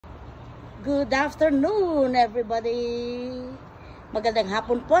Good afternoon, everybody. Magandang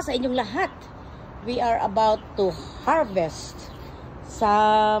hapon po sa inyong lahat. We are about to harvest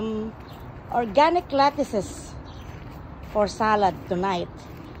some organic lettuces for salad tonight.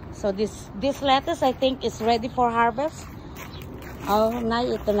 So this lettuce I think is ready for harvest. Oh,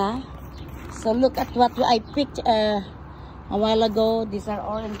 ito na. So look at what I picked a while ago. These are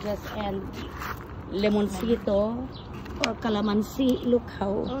oranges and lemoncito or calamansi. Look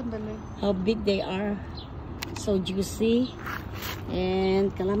how big they are. So juicy. And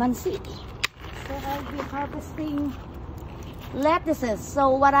calamansi. So I'll be harvesting lettuces.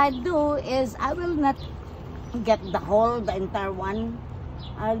 So what I do is I will not get the entire one.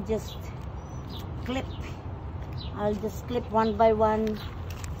 I'll just clip one by one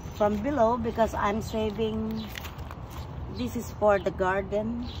from below because I'm saving. This is for the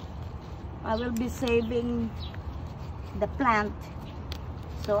garden. I will be saving the plant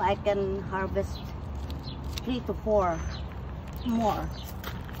so I can harvest 3 to 4 more.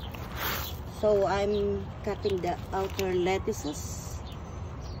 So I'm cutting the outer lettuces,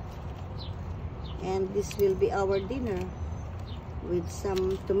 and this will be our dinner with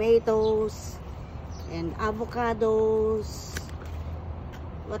some tomatoes and avocados.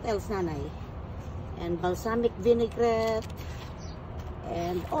 What else, Nanay? And balsamic vinaigrette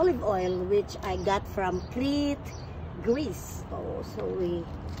and olive oil, which I got from Crete, Greece. So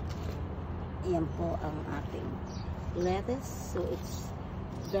yan po ang ating lettuce. So it's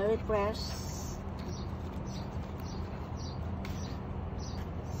very fresh.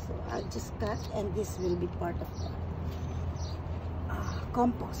 So I'll just cut, and this will be part of the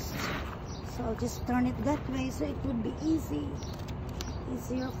compost. So I'll just turn it that way so it would be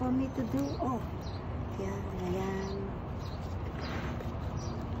easier for me to do. Oh, yan, ayan.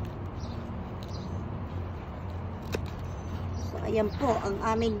 Ayan po ang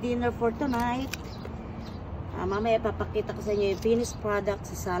aming dinner for tonight. Mamaya papakita ko sa inyo yung finished product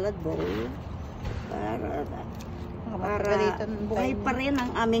sa salad bowl. Para buhay pa rin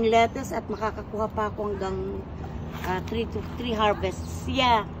ang aming lettuce at makakakuha pa ako hanggang 3 harvests.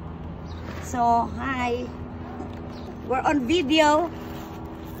 Yeah. So, hi. We're on video.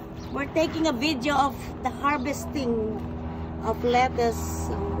 We're taking a video of the harvesting of lettuce.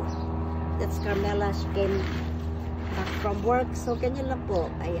 So, that's Carmela. She came back from work. So, ganyan lang po.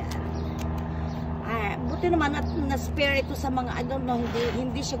 Ayan. Buti naman at na-spare ito sa mga, I don't know,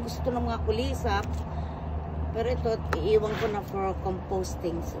 hindi siya gusto ng mga kulisap. Pero ito, iiwan ko na for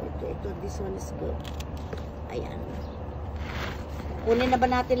composting. So, this one is good. Ayan. Kunin na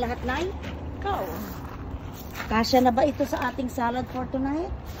ba natin lahat, Nay? Ikaw. Kasya na ba ito sa ating salad for tonight?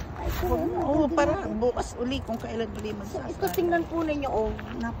 Oo, para bukas uli kung kailan uli magsasala. So, ito tingnan po ninyo, oh,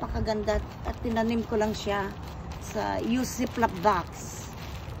 napakaganda. At tinanim ko lang siya sa used Ziploc box.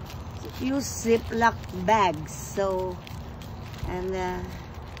 Used Ziploc bags. So, and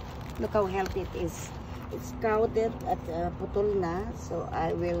look how healthy it is. It's crowded at putol na. So,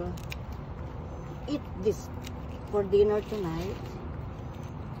 I will eat this for dinner tonight.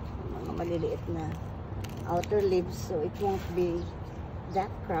 Mga maliliit na outer leaves, so it won't be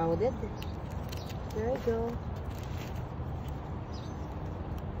that crowded. There you go.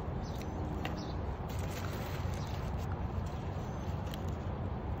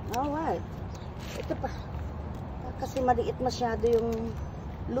 Alright. Ito pa. Kasi maliit masyado yung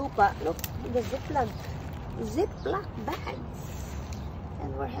lupa. Look, the Ziploc bags.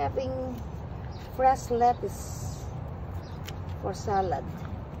 And we're having fresh lettuce for salad.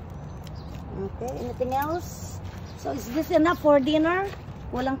 Okay, anything else? So is this enough for dinner?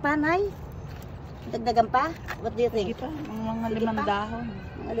 Walang panay? Dagdagan pa? What do you think? Mga 5 dahon.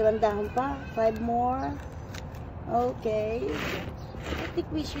 Mga 5 dahon pa? 5 more? Okay. I think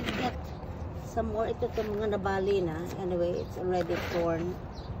we should get some more. Ito mga nabali na. Anyway, it's already torn.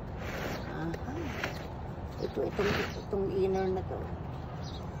 Itong inner na to.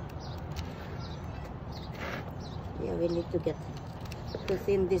 Yeah, we need to get to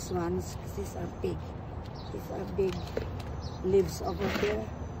thin these ones. These are big. These are big leaves over here.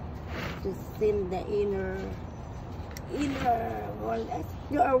 To thin the inner. Well,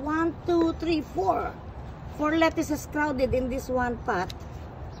 there are 1, 2, 3, 4. 4 lettuces crowded in this one pot.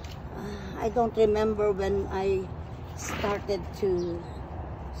 I don't remember when I started to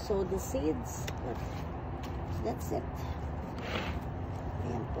sow the seeds, but that's it.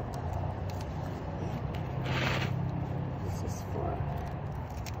 Ayan po. Ayan. This is for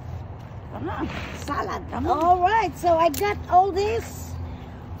salad. Alright, so I got all this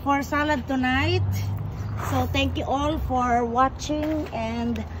for salad tonight. So thank you all for watching,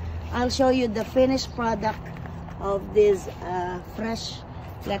 and I'll show you the finished product of this fresh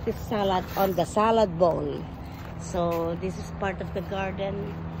lettuce salad on the salad bowl. So this is part of the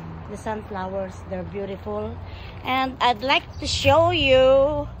garden. The sunflowers, they're beautiful. And I'd like to show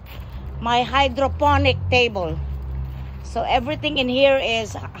you my hydroponic table. So everything in here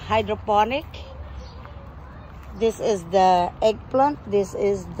is hydroponic. This is the eggplant. This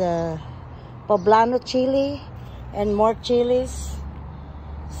is the poblano chili and more chilies.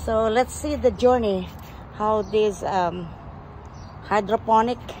 So let's see the journey, how these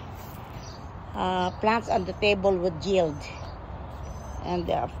hydroponic plants on the table would yield. And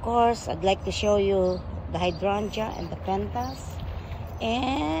of course, I'd like to show you the hydrangea and the pentas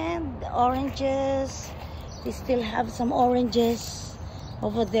and the oranges. We still have some oranges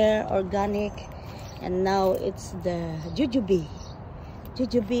over there, organic. And now it's the jujube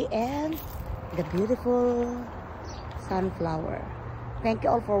and the beautiful sunflower. Thank you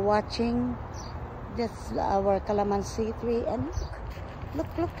all for watching. This is our calamansi tree, and look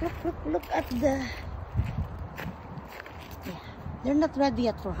at the, yeah, they're not ready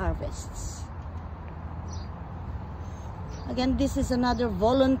yet for harvests. Again, this is another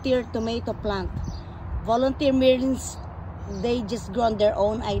volunteer tomato plant. Volunteer means they just grow on their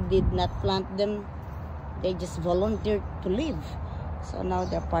own. I did not plant them. They just volunteered to live. So now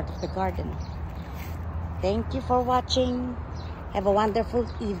they're part of the garden. Thank you for watching. Have a wonderful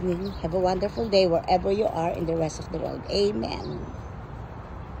evening. Have a wonderful day wherever you are in the rest of the world. Amen.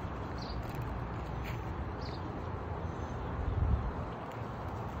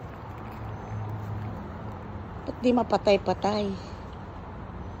 Ba't di mapatay-patay?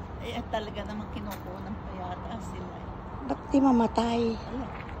 Eh, talaga namang kinukuha ng payata sila. Ba't di mamatay? Ala.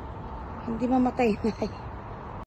 Hindi mamatay na.